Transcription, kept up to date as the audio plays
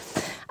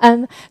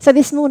So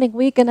this morning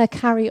we're going to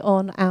carry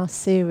on our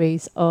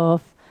series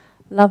of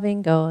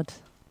loving God,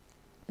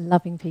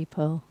 loving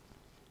people,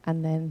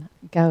 and then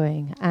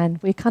going.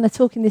 And we're kind of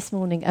talking this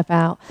morning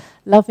about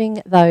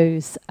loving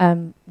those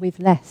with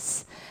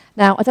less.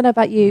 Now, I don't know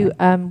about you,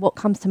 what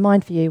comes to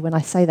mind for you when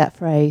I say that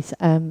phrase.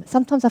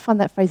 Sometimes I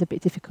find that phrase a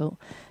bit difficult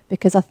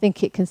because I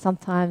think it can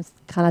sometimes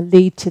kind of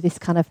lead to this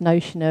kind of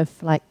notion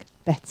of like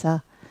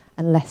better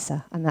and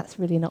lesser, and that's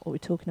really not what we're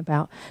talking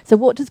about. So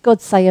what does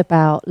God say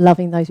about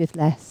loving those with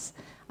less,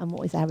 and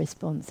what is our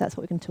response? That's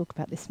what we're going to talk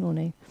about this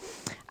morning.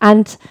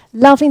 And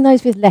loving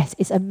those with less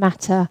is a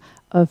matter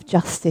of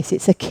justice.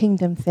 It's a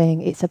kingdom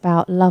thing. It's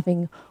about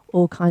loving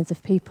all kinds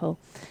of people.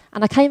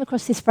 And I came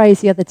across this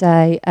phrase the other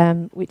day,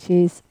 which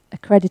is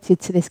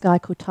accredited to this guy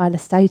called Tyler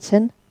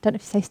Staton. Don't know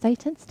if you say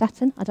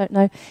Staton, I don't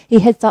know. He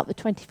heads up the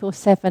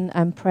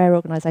 24/7 prayer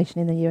organisation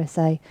in the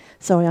USA.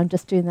 Sorry, I'm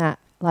just doing that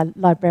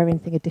librarian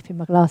thing of dipping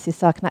my glasses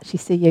so I can actually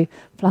see you,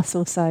 plus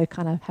also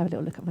kind of have a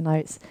little look at my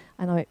notes.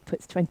 I know it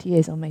puts 20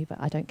 years on me, but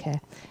I don't care.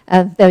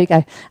 There we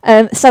go.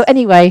 So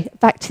anyway,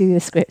 back to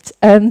the script.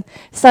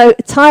 So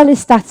Tyler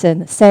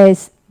Staton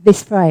says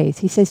this phrase.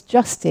 He says,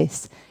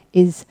 justice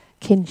is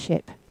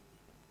kinship.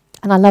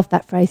 And I love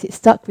that phrase. It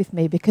stuck with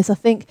me because I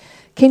think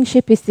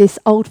kinship is this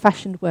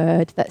old-fashioned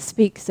word that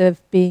speaks of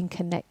being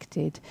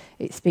connected.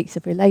 It speaks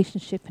of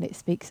relationship and it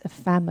speaks of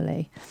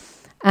family.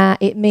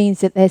 It means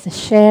that there's a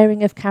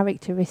sharing of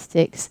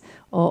characteristics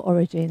or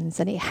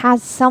origins, and it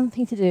has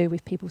something to do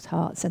with people's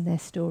hearts and their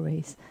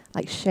stories,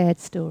 like shared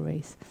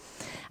stories.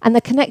 And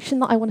the connection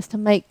that I want us to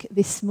make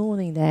this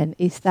morning then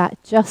is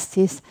that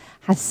justice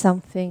has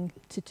something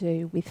to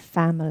do with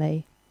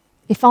family.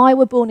 If I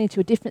were born into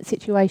a different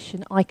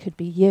situation, I could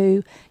be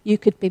you, you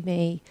could be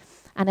me.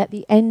 And at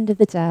the end of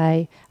the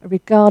day,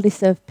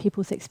 regardless of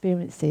people's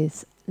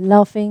experiences,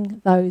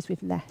 loving those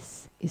with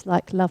less is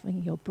like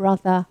loving your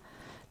brother,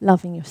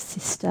 loving your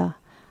sister,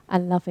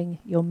 and loving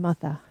your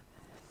mother.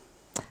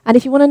 And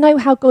if you want to know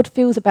how God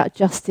feels about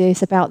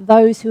justice, about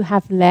those who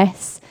have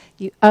less,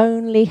 you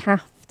only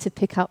have to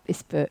pick up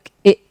this book.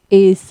 It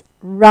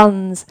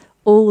runs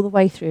all the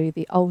way through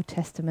the Old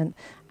Testament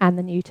and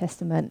the New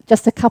Testament.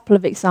 Just a couple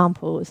of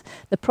examples.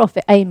 The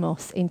prophet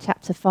Amos in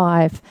chapter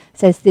 5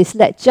 says this,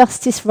 "Let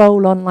justice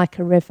roll on like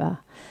a river."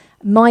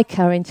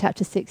 Micah in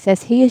chapter 6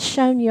 says, "He has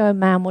shown you, O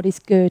man, what is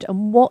good,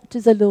 and what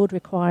does the Lord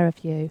require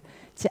of you?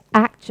 To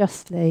act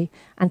justly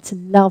and to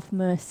love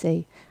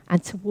mercy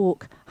and to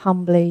walk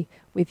humbly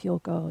with your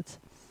God."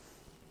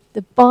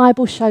 The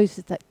Bible shows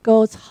us that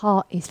God's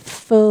heart is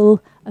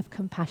full of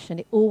compassion.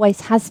 It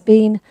always has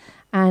been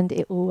and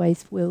it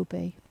always will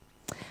be.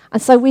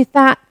 And so with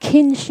that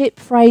kinship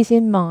phrase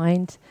in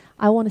mind,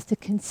 I want us to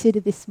consider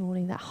this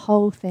morning that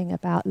whole thing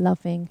about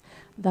loving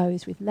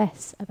those with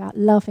less, about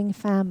loving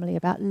family,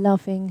 about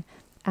loving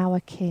our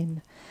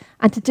kin.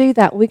 And to do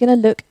that, we're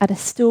going to look at a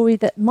story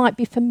that might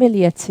be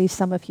familiar to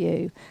some of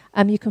you.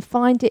 You can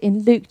find it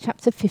in Luke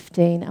chapter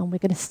 15, and we're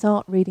going to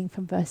start reading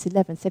from verse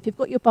 11. So if you've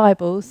got your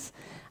Bibles,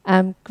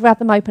 grab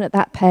them open at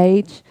that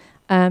page.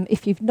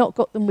 If you've not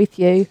got them with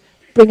you,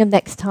 bring them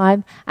next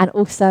time. And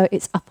also,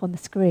 it's up on the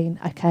screen.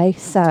 Okay,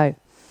 so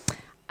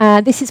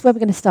this is where we're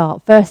going to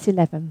start. Verse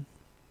 11.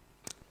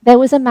 There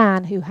was a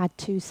man who had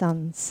 2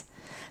 sons.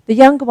 The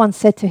younger one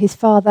said to his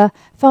father,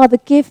 "Father,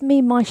 give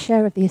me my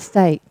share of the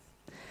estate."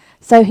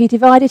 So he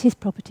divided his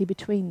property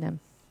between them.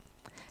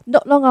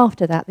 Not long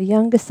after that, the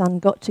younger son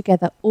got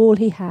together all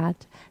he had,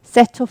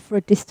 set off for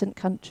a distant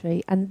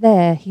country, and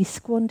there he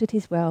squandered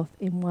his wealth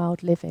in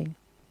wild living.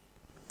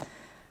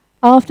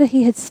 After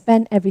he had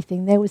spent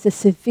everything, there was a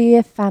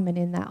severe famine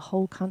in that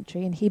whole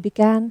country, and he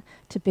began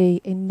to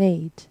be in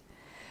need.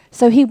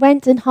 So he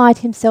went and hired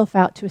himself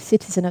out to a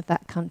citizen of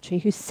that country,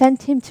 who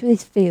sent him to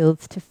his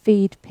fields to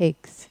feed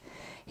pigs.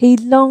 He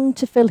longed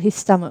to fill his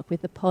stomach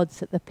with the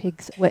pods that the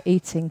pigs were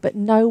eating, but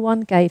no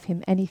one gave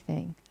him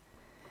anything.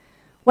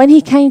 When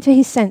he came to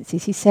his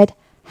senses, he said,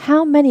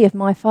 "How many of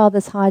my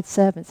father's hired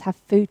servants have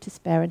food to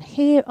spare, and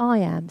here I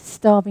am,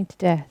 starving to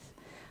death?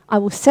 I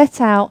will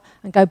set out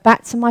and go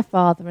back to my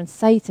father and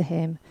say to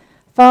him,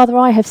 'Father,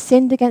 I have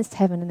sinned against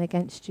heaven and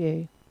against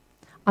you.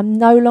 I'm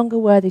no longer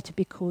worthy to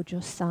be called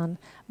your son.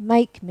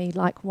 Make me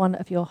like one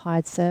of your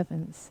hired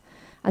servants.'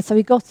 And so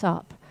he got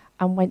up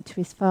and went to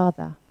his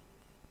father.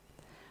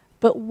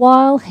 But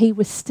while he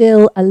was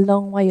still a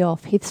long way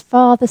off, his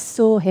father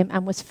saw him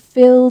and was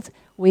filled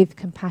with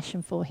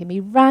compassion for him. He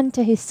ran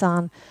to his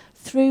son,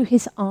 threw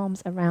his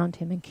arms around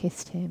him and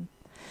kissed him.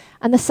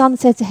 And the son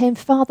said to him,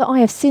 'Father, I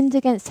have sinned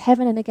against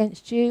heaven and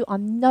against you.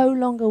 I'm no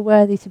longer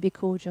worthy to be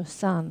called your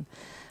son.'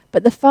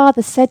 But the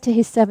father said to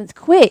his servants,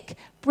 'Quick,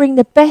 bring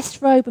the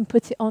best robe and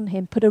put it on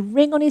him. Put a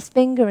ring on his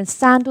finger and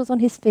sandals on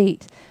his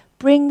feet.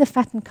 Bring the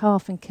fattened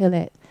calf and kill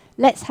it.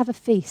 Let's have a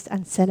feast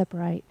and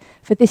celebrate.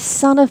 For this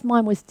son of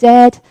mine was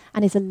dead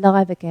and is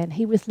alive again.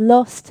 He was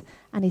lost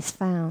and is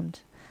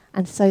found.'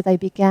 And so they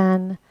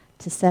began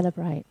to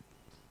celebrate."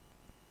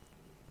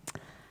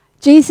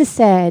 Jesus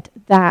said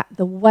that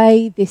the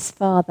way this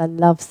father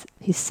loves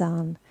his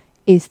son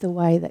is the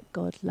way that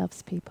God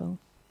loves people.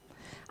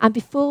 And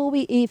before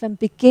we even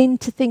begin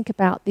to think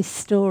about this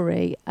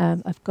story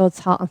of God's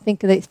heart and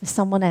think that it's for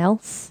someone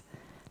else,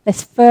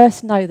 let's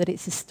first know that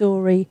it's a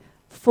story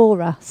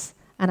for us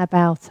and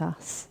about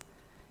us.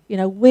 You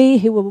know, we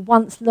who were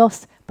once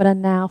lost but are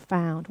now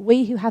found.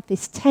 We who have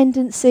this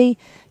tendency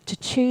to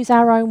choose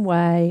our own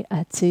way,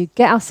 to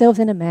get ourselves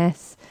in a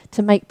mess,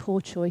 to make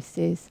poor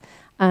choices.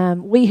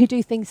 We who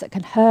do things that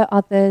can hurt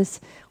others.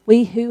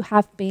 We who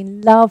have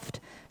been loved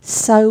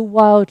so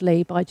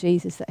wildly by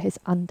Jesus that has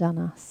undone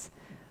us.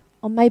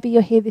 Or maybe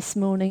you're here this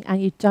morning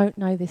and you don't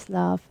know this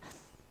love.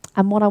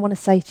 And what I want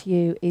to say to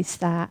you is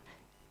that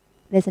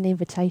there's an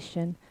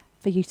invitation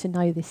for you to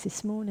know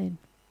this morning.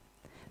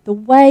 The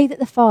way that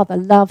the Father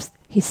loves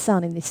his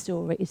Son in this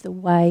story is the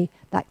way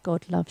that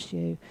God loves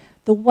you.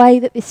 The way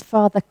that this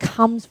Father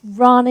comes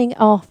running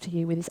after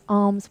you with his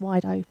arms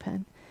wide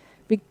open,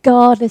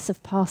 regardless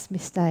of past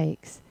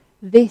mistakes.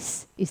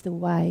 This is the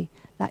way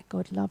that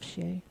God loves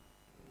you.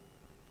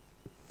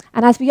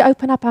 And as we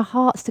open up our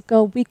hearts to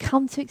God, we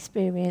come to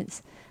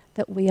experience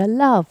that we are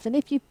loved. And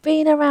if you've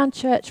been around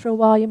church for a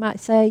while, you might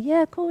say,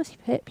 yeah, of course,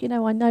 Pip,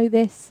 I know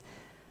this.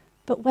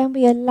 But when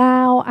we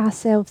allow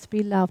ourselves to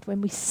be loved, when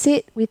we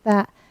sit with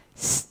that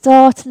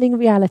startling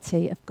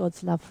reality of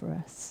God's love for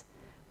us,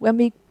 when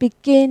we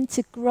begin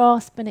to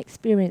grasp and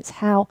experience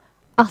how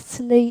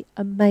utterly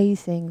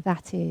amazing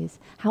that is,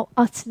 how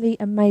utterly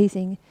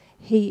amazing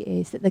he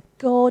is, that the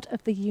God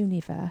of the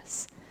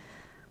universe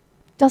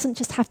doesn't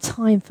just have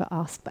time for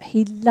us, but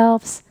he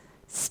loves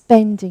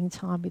spending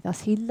time with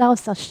us. He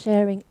loves us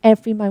sharing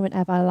every moment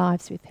of our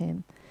lives with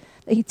him.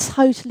 That he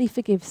totally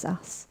forgives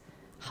us,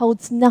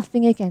 holds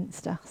nothing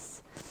against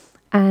us,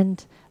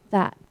 and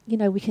that,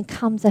 we can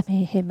come to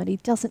him and he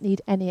doesn't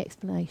need any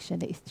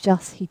explanation. It's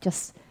just, he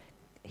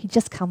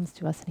just comes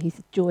to us and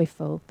he's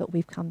joyful that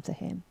we've come to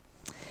him.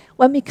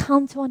 When we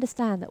come to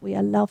understand that we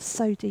are loved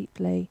so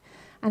deeply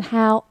and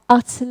how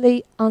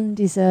utterly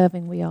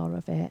undeserving we are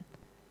of it,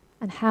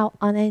 and how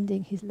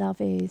unending his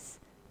love is,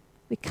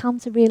 we come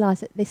to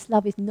realise that this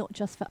love is not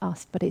just for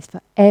us, but it's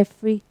for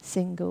every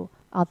single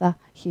other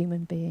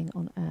human being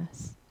on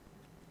earth.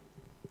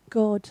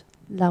 God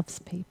loves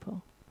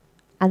people,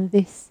 and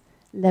this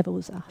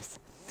levels us.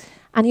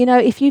 And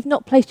if you've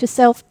not placed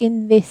yourself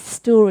in this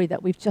story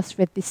that we've just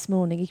read this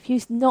morning, if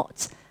you've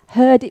not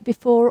heard it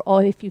before,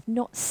 or if you've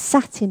not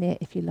sat in it,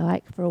 if you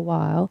like, for a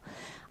while,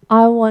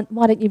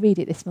 why don't you read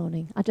it this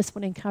morning? I just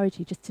want to encourage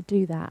you just to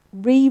do that.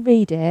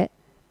 Reread it,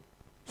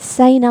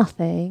 say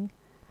nothing,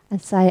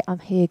 and say, I'm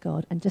here,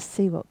 God, and just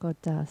see what God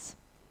does.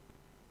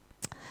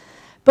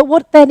 But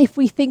what then if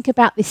we think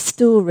about this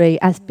story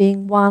as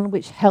being one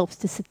which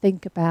helps us to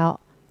think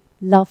about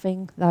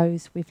loving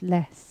those with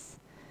less?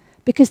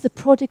 Because the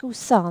prodigal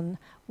son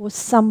was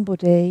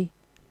somebody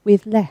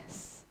with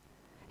less.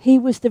 He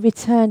was the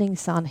returning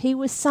son. He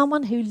was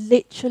someone who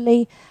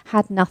literally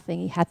had nothing.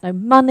 He had no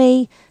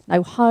money,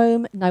 no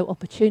home, no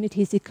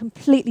opportunities. He'd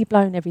completely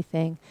blown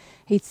everything.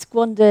 He'd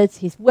squandered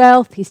his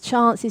wealth, his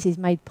chances. He's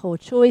made poor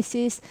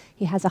choices.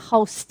 He has a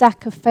whole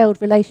stack of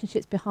failed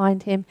relationships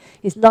behind him.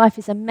 His life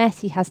is a mess.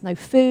 He has no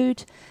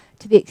food,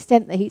 to the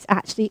extent that he's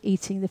actually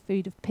eating the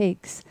food of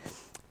pigs.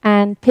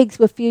 And pigs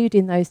were viewed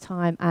in those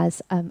times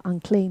as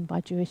unclean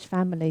by Jewish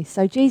families.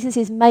 So Jesus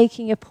is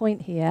making a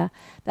point here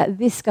that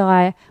this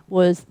guy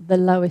was the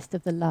lowest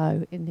of the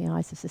low in the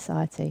eyes of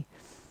society.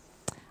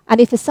 And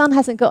if the son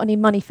hasn't got any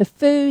money for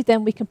food,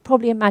 then we can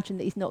probably imagine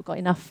that he's not got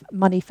enough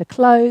money for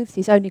clothes.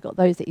 He's only got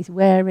those that he's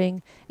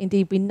wearing.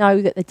 Indeed, we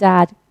know that the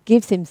dad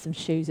gives him some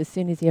shoes as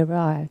soon as he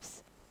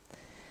arrives.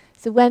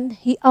 So when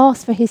he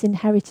asks for his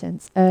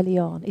inheritance early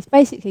on, he's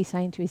basically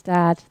saying to his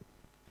dad,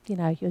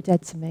 you're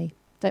dead to me.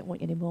 Don't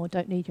want you anymore,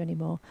 don't need you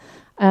anymore.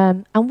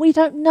 And we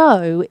don't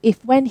know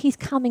if when he's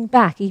coming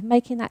back, he's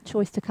making that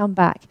choice to come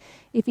back,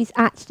 if he's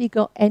actually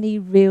got any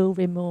real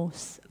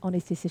remorse on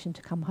his decision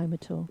to come home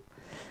at all.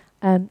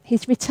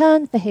 His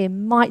return for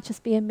him might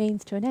just be a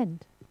means to an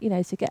end,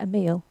 to get a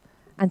meal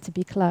and to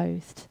be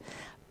clothed.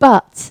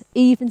 But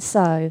even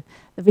so,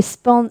 the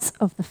response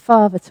of the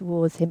father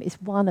towards him is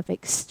one of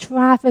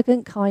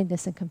extravagant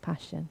kindness and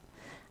compassion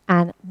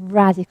and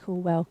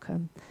radical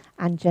welcome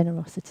and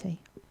generosity.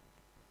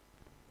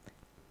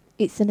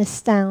 It's an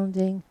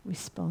astounding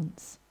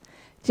response.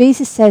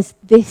 Jesus says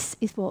this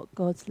is what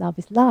God's love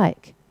is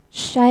like.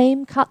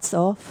 Shame cuts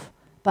off,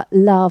 but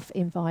love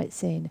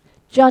invites in.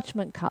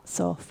 Judgment cuts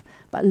off,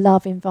 but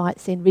love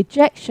invites in.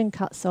 Rejection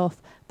cuts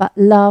off, but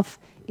love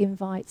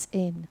invites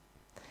in.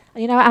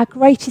 And our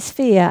greatest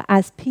fear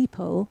as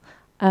people,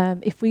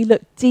 if we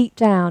look deep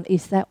down,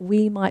 is that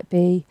we might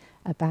be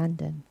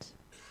abandoned.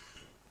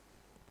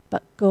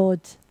 But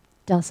God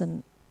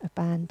doesn't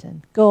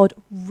abandon. God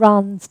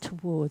runs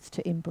towards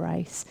to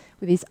embrace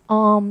with his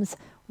arms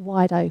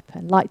wide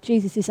open, like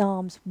Jesus'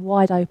 arms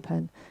wide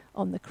open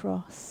on the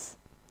cross.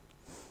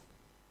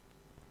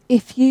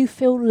 If you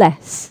feel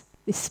less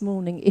this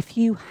morning, if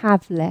you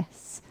have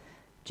less,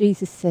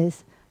 Jesus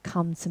says,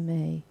 come to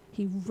me.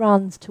 He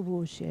runs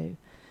towards you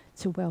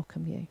to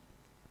welcome you.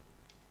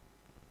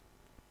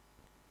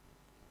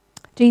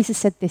 Jesus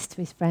said this to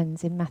his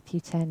friends in Matthew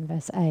 10,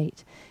 verse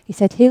 8. He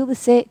said, heal the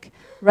sick,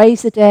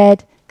 raise the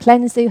dead,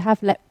 cleanse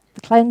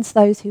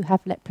those who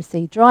have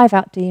leprosy, drive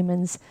out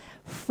demons.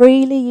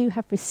 Freely you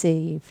have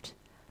received,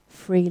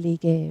 freely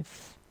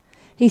give.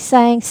 He's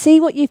saying, see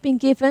what you've been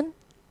given,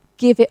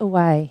 give it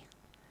away.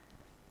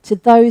 To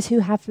those who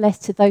have less,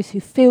 to those who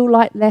feel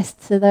like less,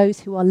 to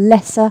those who are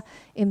lesser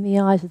in the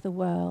eyes of the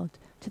world,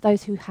 to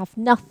those who have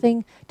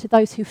nothing, to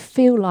those who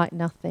feel like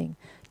nothing,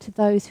 to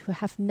those who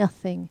have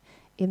nothing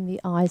in the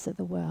eyes of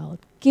the world.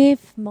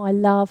 Give my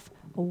love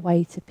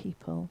away to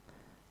people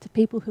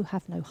who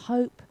have no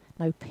hope,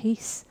 no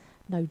peace,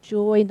 no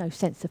joy, no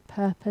sense of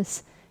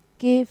purpose.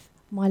 Give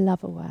my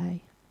love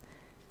away.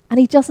 And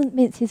he doesn't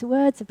mince his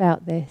words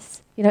about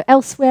this. You know,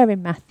 elsewhere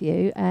in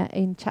Matthew,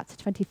 in chapter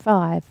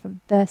 25,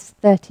 from verse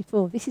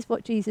 34, this is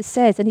what Jesus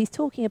says. And he's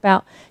talking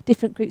about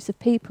different groups of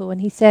people.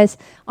 And he says,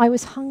 I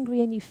was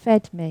hungry and you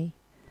fed me.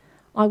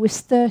 I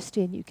was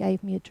thirsty and you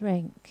gave me a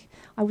drink.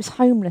 I was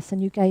homeless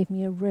and you gave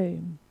me a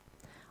room.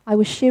 I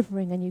was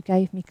shivering and you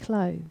gave me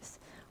clothes.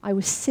 I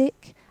was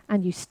sick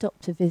and you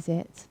stopped to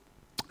visit.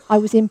 I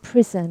was in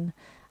prison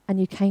and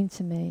you came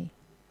to me.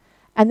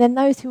 And then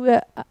those who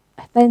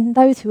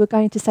were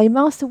going to say,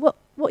 Master, what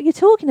are you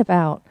talking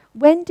about?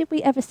 When did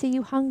we ever see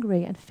you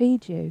hungry and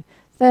feed you,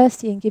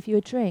 thirsty and give you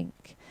a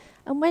drink?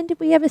 And when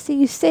did we ever see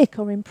you sick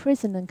or in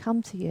prison and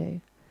come to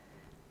you?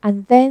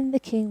 And then the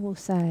king will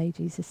say,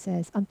 Jesus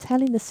says, I'm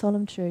telling the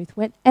solemn truth,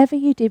 whenever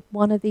you did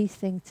one of these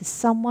things to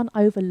someone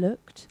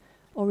overlooked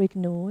or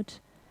ignored,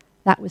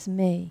 that was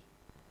me.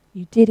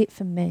 You did it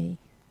for me.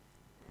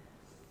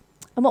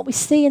 And what we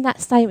see in that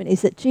statement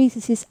is that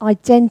Jesus is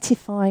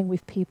identifying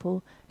with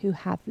people who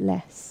have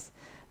less,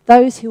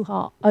 those who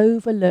are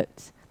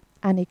overlooked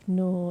and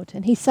ignored.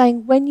 And he's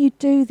saying, when you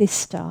do this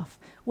stuff,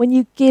 when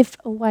you give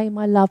away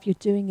my love, you're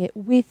doing it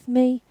with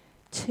me,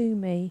 to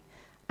me,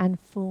 and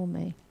for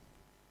me.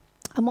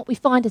 And what we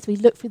find as we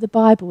look through the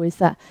Bible is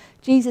that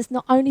Jesus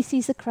not only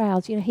sees the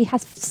crowds, you know, he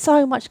has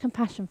so much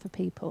compassion for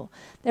people.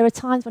 There are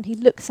times when he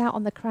looks out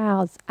on the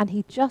crowds and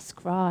he just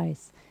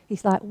cries.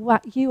 He's like,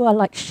 what? You are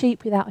like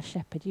sheep without a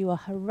shepherd. You are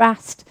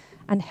harassed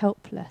and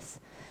helpless.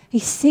 He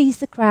sees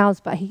the crowds,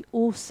 but he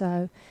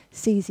also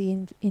sees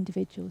the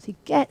individuals. He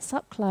gets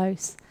up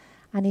close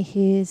and he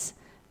hears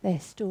their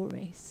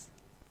stories.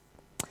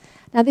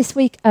 Now this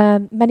week,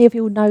 many of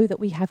you will know that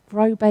we have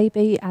Grow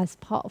Baby as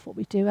part of what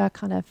we do, our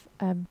kind of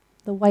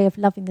the way of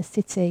loving the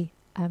city.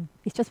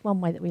 It's just one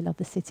way that we love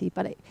the city,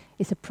 but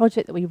it's a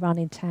project that we run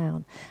in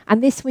town.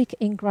 And this week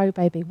in Grow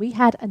Baby, we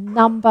had a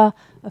number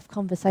of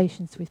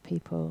conversations with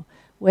people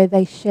where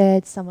they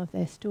shared some of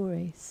their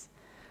stories.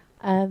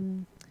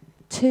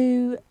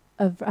 Two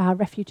of our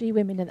refugee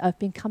women that have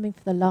been coming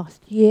for the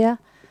last year,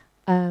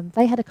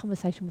 they had a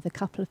conversation with a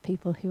couple of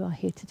people who are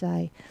here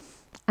today.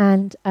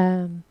 And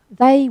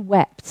they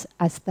wept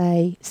as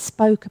they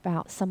spoke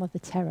about some of the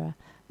terror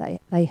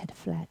that they had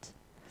fled.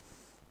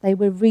 They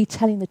were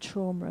retelling the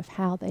trauma of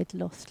how they'd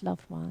lost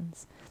loved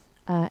ones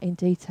in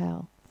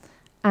detail.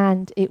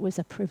 And it was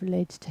a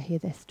privilege to hear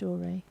their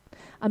story.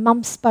 A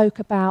mum spoke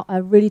about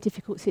a really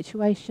difficult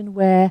situation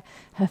where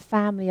her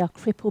family are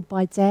crippled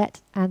by debt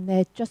and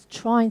they're just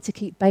trying to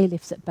keep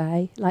bailiffs at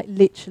bay, like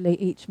literally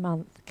each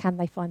month, can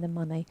they find the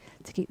money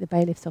to keep the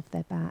bailiffs off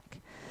their back?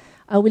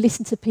 We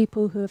listened to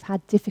people who have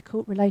had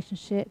difficult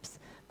relationships,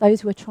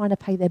 those who are trying to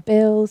pay their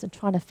bills and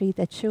trying to feed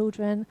their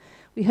children.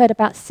 We heard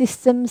about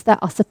systems that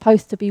are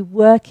supposed to be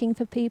working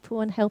for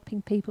people and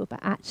helping people, but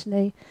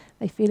actually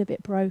they feel a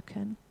bit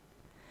broken.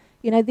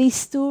 You know, these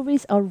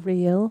stories are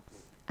real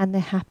and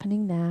they're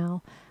happening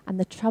now. And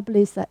the trouble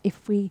is that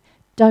if we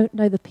don't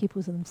know the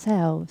people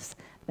themselves,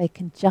 they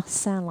can just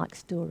sound like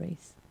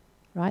stories,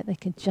 right? They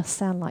can just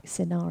sound like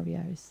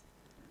scenarios.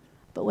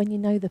 But when you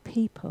know the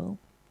people,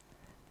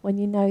 when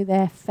you know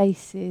their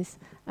faces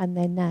and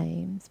their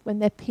names, when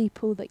they're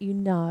people that you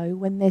know,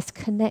 when there's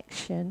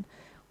connection,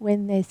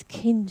 when there's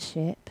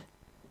kinship,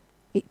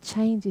 it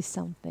changes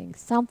something.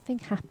 Something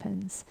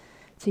happens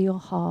to your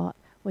heart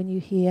when you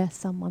hear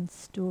someone's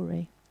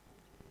story.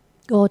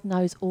 God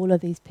knows all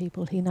of these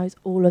people. He knows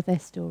all of their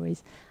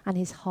stories, and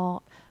his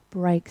heart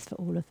breaks for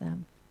all of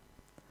them.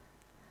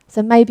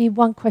 So maybe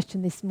one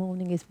question this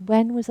morning is,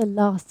 when was the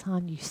last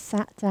time you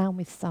sat down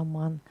with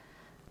someone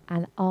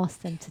and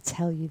asked them to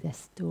tell you their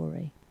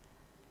story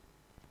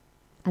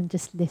and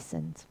just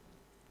listened?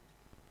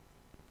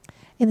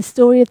 In the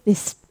story of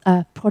this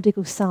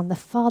prodigal son, the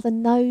father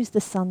knows the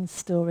son's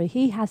story.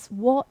 He has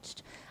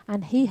watched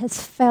and he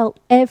has felt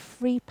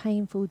every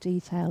painful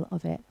detail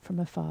of it from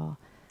afar.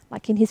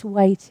 Like in his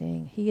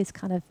waiting, he has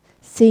kind of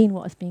seen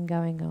what has been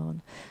going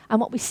on. And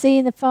what we see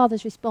in the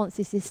father's response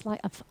is this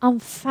like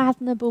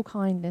unfathomable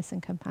kindness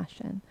and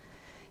compassion.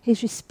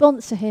 His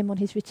response to him on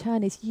his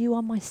return is, you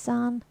are my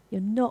son,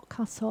 you're not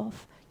cut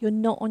off, you're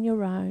not on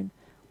your own.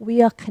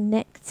 We are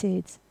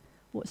connected.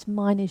 What's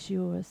mine is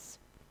yours.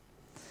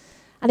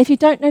 And if you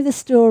don't know the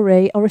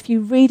story, or if you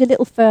read a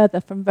little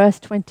further from verse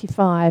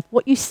 25,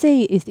 what you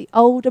see is the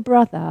older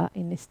brother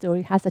in this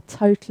story has a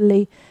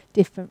totally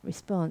different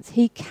response.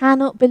 He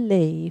cannot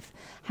believe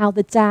how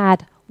the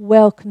dad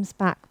welcomes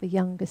back the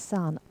younger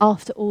son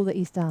after all that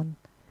he's done.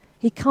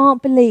 He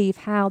can't believe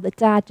how the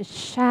dad just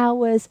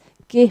showers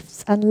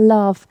gifts and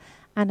love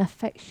and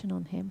affection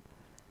on him.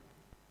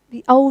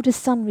 The older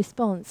son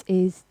response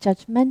is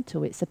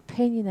judgmental, it's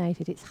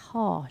opinionated, it's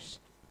harsh,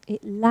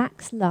 it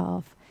lacks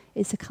love.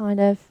 It's a kind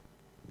of,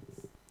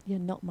 "You're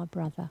not my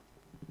brother"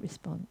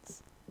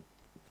 response.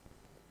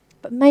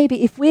 But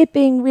maybe if we're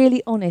being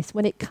really honest,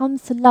 when it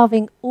comes to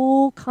loving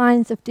all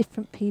kinds of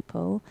different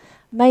people,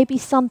 maybe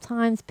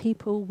sometimes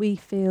people we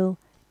feel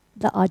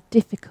that are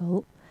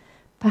difficult,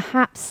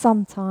 perhaps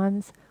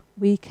sometimes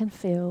we can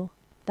feel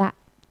that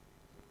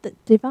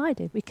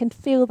divided. We can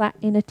feel that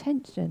inner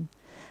tension.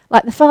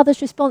 Like the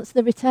father's response to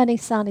the returning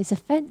son is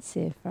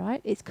offensive, right?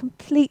 It's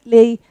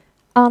completely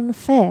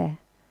unfair.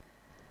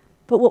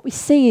 But what we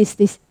see is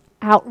this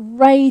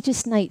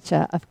outrageous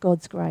nature of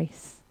God's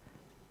grace.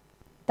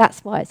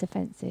 That's why it's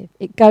offensive.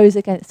 It goes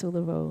against all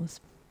the rules.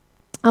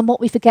 And what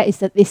we forget is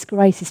that this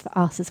grace is for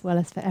us as well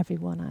as for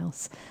everyone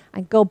else.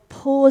 And God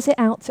pours it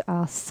out to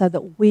us so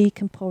that we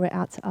can pour it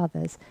out to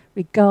others,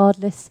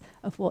 regardless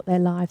of what their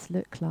lives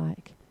look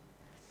like.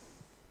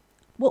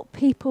 What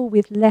people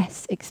with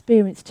less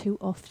experience too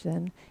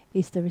often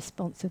is the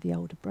response of the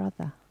older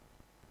brother.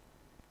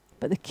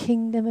 But the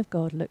kingdom of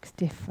God looks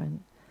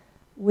different.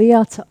 We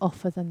are to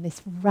offer them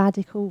this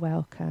radical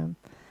welcome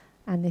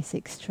and this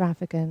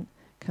extravagant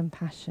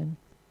compassion.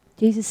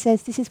 Jesus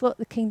says this is what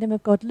the kingdom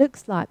of God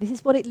looks like. This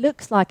is what it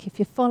looks like if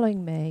you're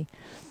following me.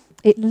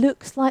 It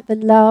looks like the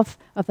love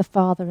of the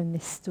Father in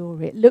this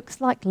story. It looks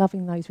like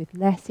loving those with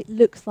less. It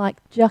looks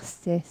like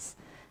justice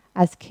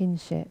as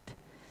kinship.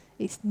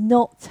 It's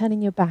not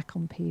turning your back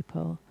on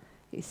people.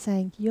 It's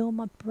saying, "You're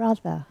my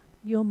brother.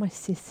 You're my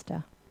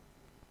sister."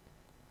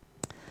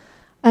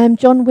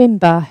 John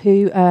Wimber,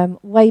 who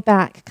way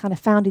back kind of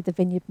founded the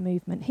Vineyard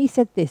movement, he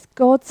said this: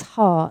 God's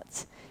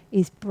heart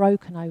is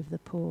broken over the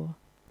poor,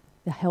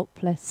 the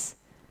helpless,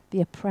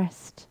 the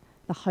oppressed,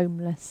 the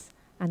homeless,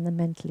 and the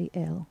mentally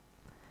ill.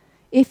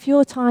 If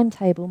your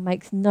timetable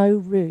makes no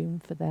room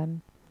for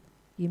them,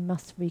 you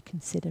must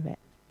reconsider it.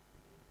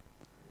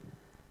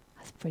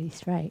 That's pretty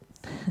straight.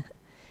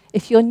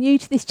 If you're new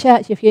to this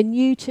church, if you're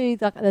new to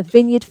the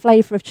Vineyard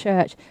flavour of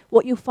church,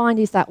 what you'll find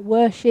is that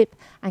worship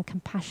and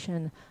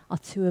compassion are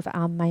two of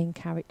our main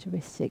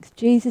characteristics.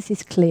 Jesus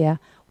is clear.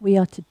 We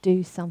are to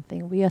do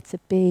something. We are to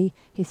be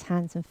his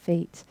hands and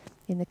feet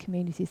in the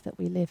communities that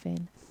we live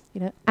in.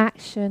 You know,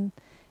 action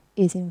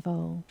is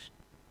involved.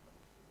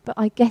 But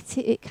I get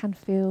it, it can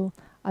feel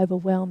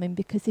overwhelming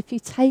because if you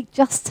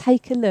just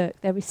take a look,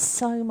 there is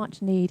so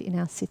much need in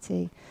our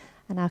city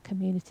and our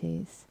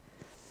communities.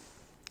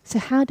 So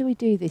how do we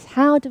do this?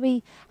 How do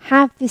we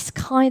have this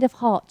kind of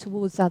heart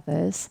towards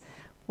others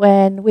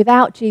when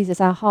without Jesus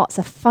our hearts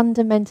are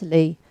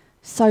fundamentally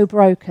so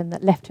broken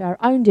that left to our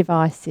own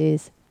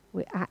devices,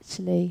 we're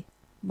actually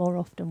more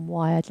often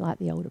wired like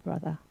the older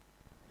brother?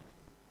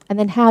 And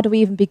then how do we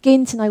even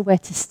begin to know where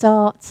to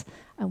start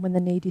and when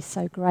the need is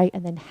so great?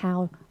 And then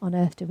how on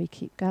earth do we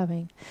keep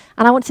going?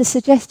 And I want to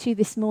suggest to you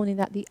this morning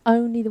that the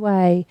only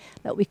way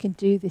that we can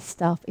do this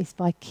stuff is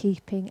by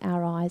keeping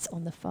our eyes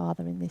on the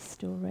Father in this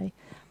story,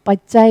 by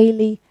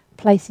daily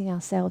placing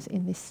ourselves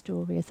in this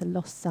story as a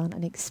lost son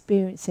and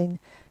experiencing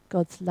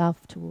God's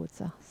love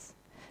towards us.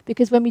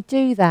 Because when we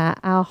do that,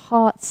 our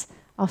hearts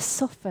are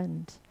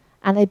softened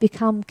and they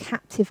become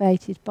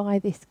captivated by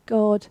this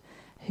God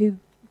who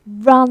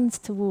runs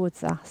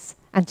towards us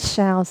and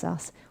showers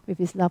us with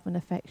his love and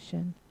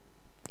affection.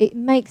 It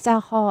makes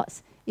our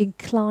hearts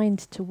inclined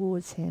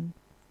towards him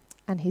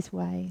and his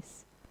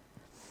ways.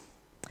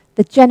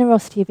 The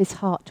generosity of his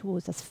heart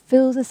towards us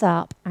fills us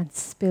up and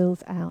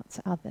spills out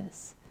to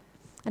others.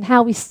 And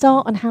how we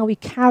start and how we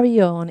carry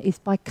on is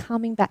by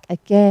coming back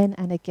again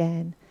and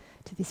again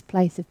to this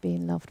place of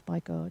being loved by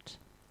God.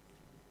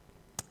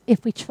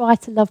 If we try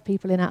to love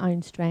people in our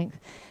own strength,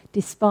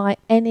 despite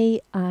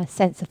any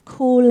sense of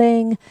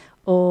calling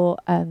or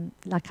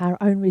like our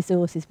own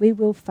resources, we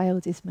will fail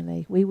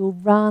dismally. We will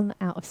run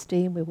out of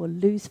steam. We will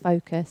lose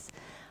focus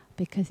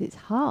because it's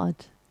hard.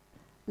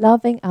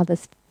 Loving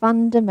others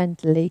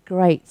fundamentally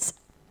grates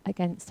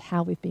against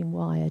how we've been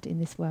wired in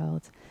this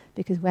world,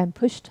 because when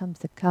push comes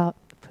to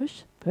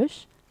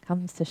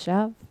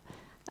shove,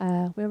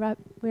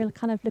 we're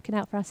kind of looking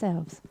out for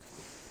ourselves.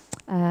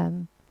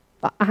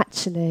 But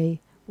actually,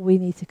 we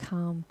need to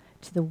come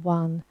to the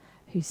one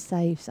who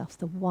saves us,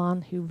 the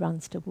one who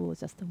runs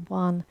towards us, the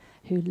one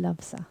who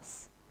loves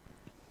us.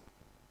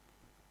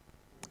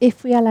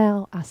 If we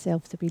allow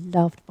ourselves to be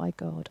loved by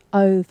God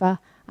over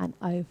and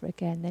over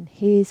again, then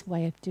his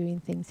way of doing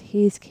things,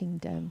 his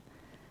kingdom,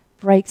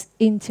 breaks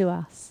into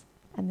us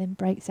and then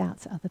breaks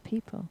out to other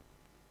people.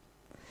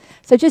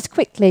 So just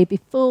quickly,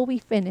 before we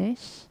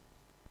finish,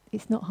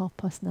 it's not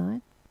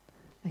 9:30.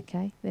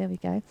 Okay, there we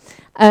go.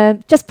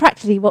 Just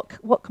practically,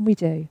 what can we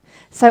do?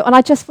 So, and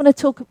I just want to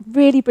talk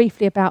really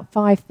briefly about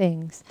 5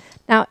 things.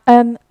 Now,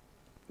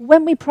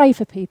 when we pray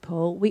for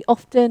people, we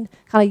often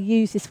kind of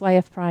use this way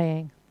of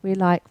praying. We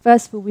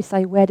first of all, we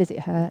say, where does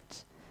it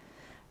hurt?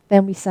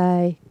 Then we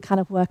say,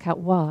 kind of work out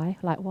why,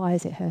 like why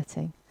is it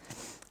hurting?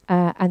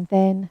 And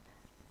then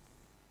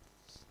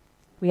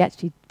we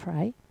actually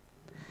pray,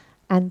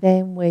 and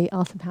then we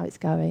ask them how it's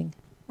going,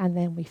 and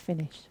then we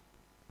finish.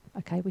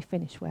 Okay, we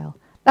finish well.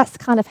 That's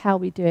kind of how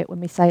we do it when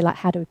we say, like,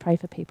 how do we pray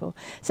for people?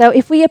 So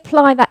if we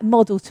apply that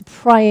model to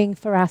praying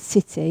for our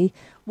city,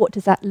 what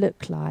does that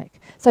look like?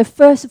 So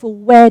first of all,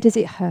 where does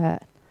it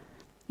hurt?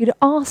 You'd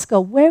ask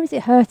God, where is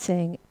it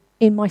hurting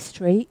in my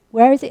street?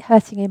 Where is it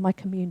hurting in my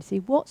community?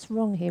 What's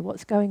wrong here?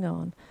 What's going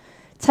on?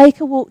 Take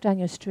a walk down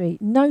your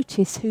street.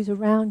 Notice who's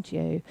around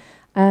you.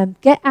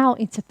 Get out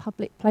into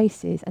public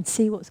places and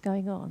see what's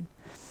going on.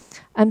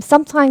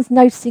 Sometimes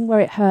noticing where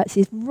it hurts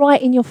is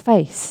right in your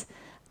face,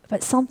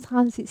 but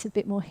sometimes it's a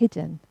bit more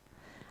hidden.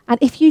 And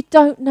if you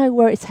don't know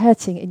where it's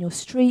hurting in your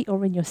street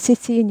or in your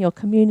city, in your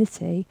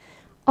community,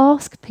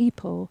 ask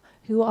people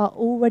who are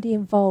already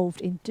involved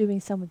in doing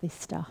some of this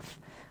stuff.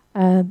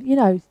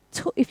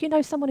 If you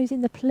know someone who's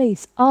in the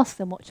police, ask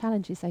them what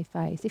challenges they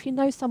face. If you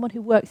know someone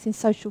who works in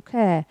social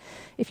care,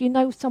 if you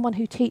know someone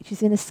who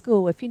teaches in a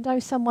school, if you know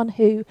someone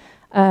who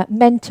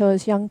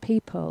mentors young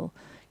people,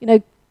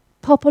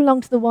 pop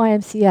along to the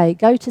YMCA,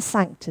 go to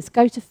Sanctus,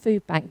 go to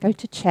Food Bank, go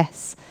to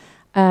Chess,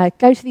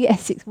 go to the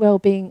Essex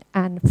Wellbeing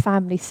and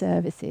Family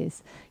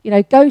Services,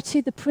 go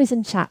to the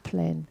prison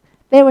chaplain.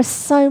 There are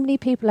so many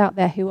people out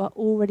there who are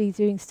already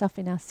doing stuff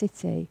in our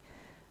city.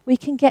 We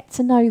can get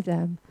to know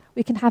them.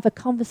 We can have a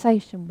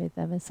conversation with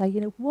them and say,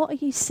 what are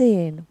you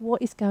seeing?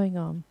 What is going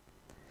on?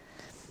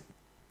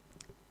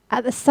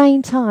 At the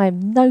same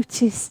time,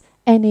 notice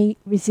any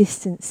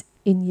resistance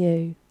in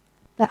you.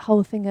 That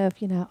whole thing of,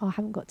 I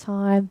haven't got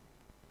time.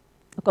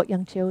 I've got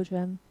young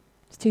children.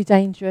 It's too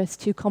dangerous,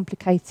 too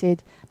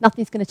complicated.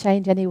 Nothing's going to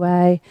change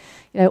anyway.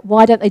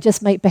 Why don't they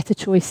just make better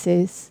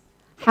choices?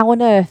 How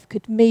on earth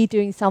could me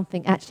doing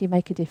something actually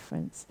make a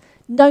difference?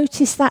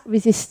 Notice that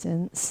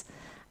resistance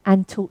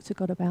and talk to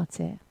God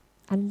about it.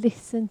 And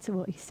listen to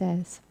what he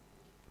says.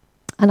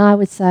 And I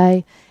would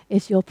say,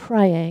 as you're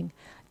praying,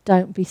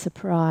 don't be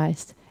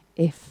surprised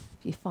if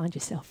you find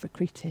yourself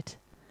recruited.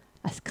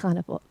 That's kind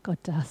of what God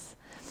does.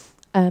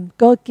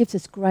 God gives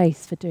us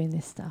grace for doing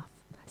this stuff.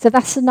 So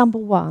that's the number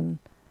one.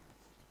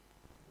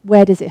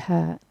 Where does it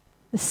hurt?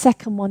 The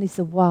second one is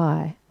the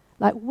why.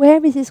 Like,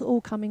 where is this all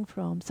coming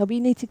from? So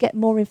we need to get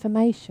more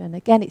information.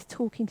 Again, it's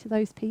talking to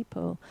those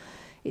people.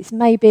 It's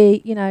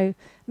maybe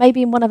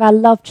in one of our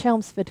Love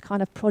Chelmsford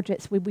kind of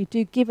projects where we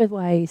do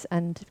giveaways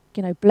and,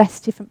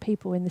 bless different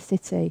people in the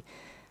city.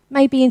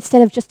 Maybe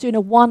instead of just doing a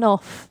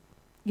one-off,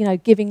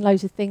 giving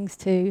loads of things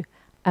to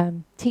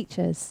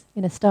teachers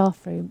in a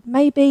staff room,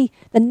 maybe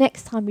the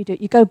next time we do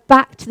it, you go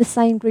back to the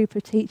same group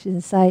of teachers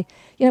and say,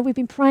 we've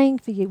been praying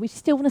for you. We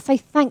still want to say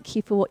thank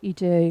you for what you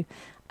do.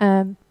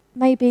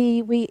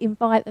 Maybe we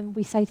invite them,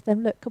 we say to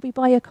them, look, could we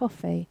buy you a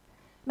coffee?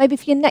 Maybe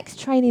for your next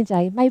training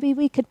day, maybe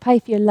we could pay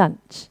for your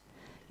lunch.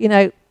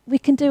 We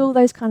can do all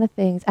those kind of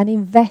things and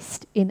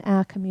invest in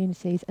our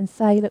communities and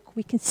say, look,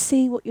 we can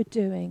see what you're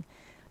doing.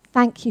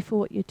 Thank you for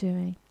what you're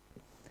doing.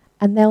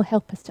 And they'll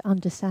help us to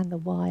understand the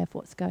why of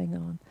what's going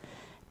on.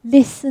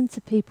 Listen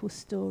to people's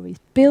stories.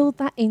 Build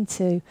that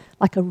into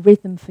like a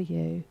rhythm for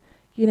you.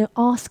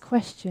 Ask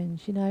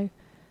questions.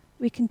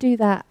 We can do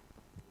that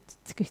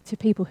to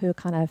people who are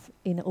kind of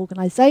in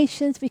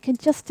organisations. We can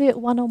just do it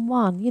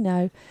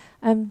one-on-one,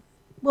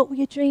 what were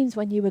your dreams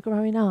when you were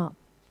growing up?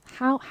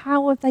 How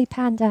have they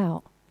panned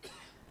out?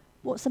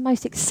 What's the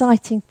most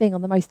exciting thing or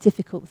the most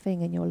difficult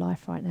thing in your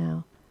life right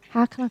now?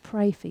 How can I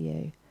pray for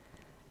you?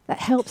 That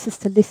helps us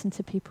to listen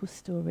to people's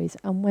stories.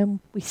 And when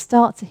we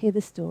start to hear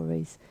the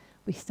stories,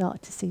 we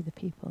start to see the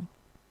people.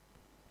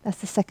 That's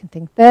the second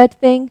thing. Third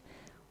thing,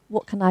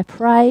 what can I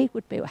pray?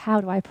 Would be, how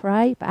do I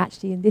pray? But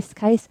actually in this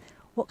case,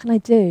 what can I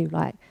do?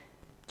 Like,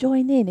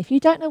 join in. If you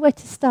don't know where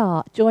to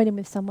start, join in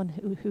with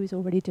someone who is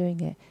already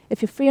doing it.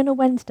 If you're free on a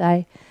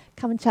Wednesday,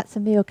 come and chat to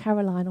me or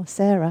Caroline or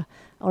Sarah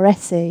or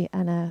Essie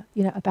and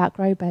about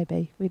Grow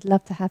Baby. We'd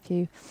love to have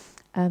you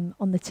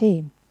on the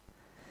team.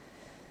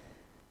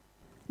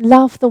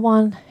 Love the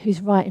one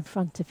who's right in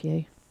front of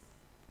you.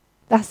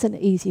 That's an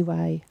easy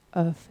way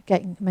of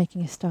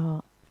making a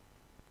start.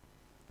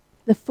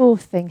 The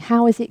fourth thing,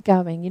 how is it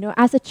going?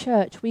 As a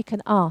church, we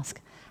can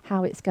ask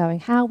how it's going.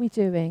 How are we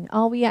doing?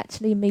 Are we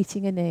actually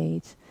meeting a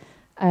need?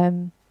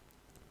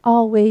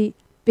 Are we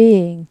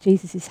being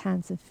Jesus'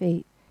 hands and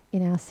feet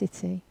in our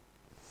city?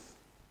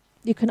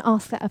 You can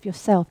ask that of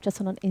yourself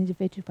just on an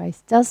individual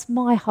basis. Does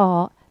my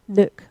heart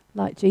look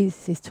like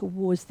Jesus'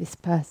 towards this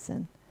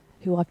person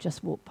who I've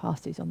just walked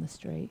past who's on the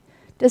street?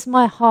 Does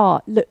my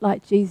heart look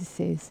like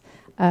Jesus's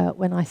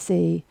when I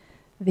see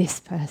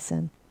this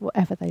person,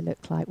 whatever they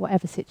look like,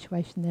 whatever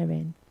situation they're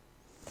in?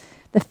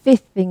 The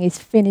fifth thing is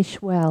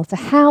finish well. So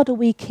how do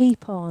we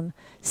keep on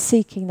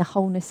seeking the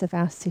wholeness of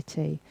our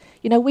city?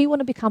 We want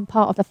to become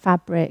part of the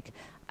fabric.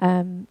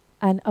 And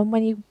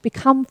when you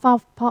become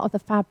part of the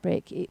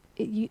fabric,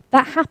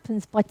 that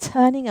happens by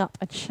turning up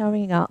and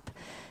showing up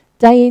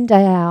day in,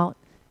 day out,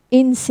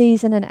 in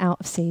season and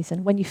out of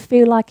season, when you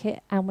feel like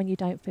it and when you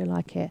don't feel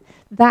like it.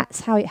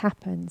 That's how it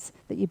happens,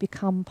 that you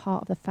become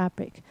part of the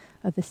fabric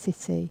of the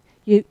city.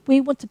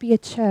 We want to be a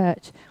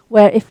church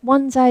where if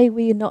one day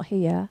we are not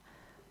here,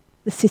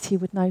 the city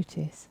would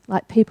notice,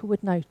 like people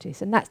would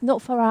notice. And that's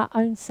not for our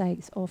own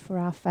sakes or for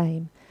our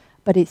fame,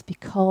 but it's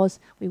because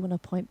we want to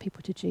point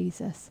people to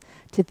Jesus,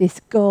 to this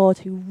God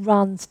who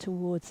runs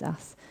towards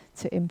us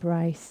to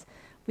embrace.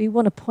 We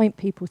want to point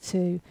people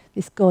to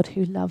this God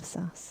who loves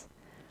us.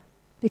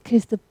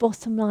 Because the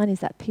bottom line is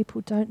that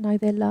people don't know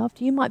they're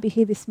loved. You might be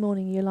here this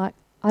morning and you're like,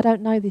 I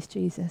don't know this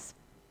Jesus.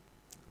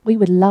 We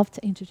would love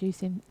to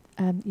introduce you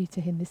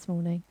to him this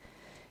morning.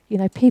 You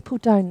know, people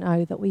don't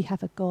know that we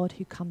have a God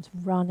who comes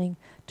running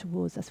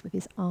towards us with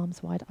his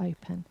arms wide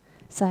open,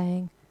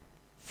 saying,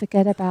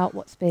 forget about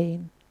what's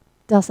been.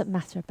 Doesn't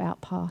matter about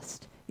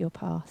your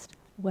past.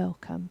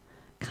 Welcome.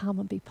 Come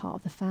and be part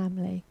of the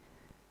family.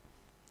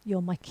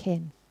 You're my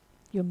kin.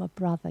 You're my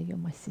brother. You're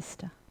my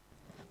sister.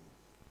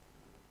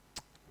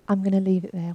 I'm going to leave it there.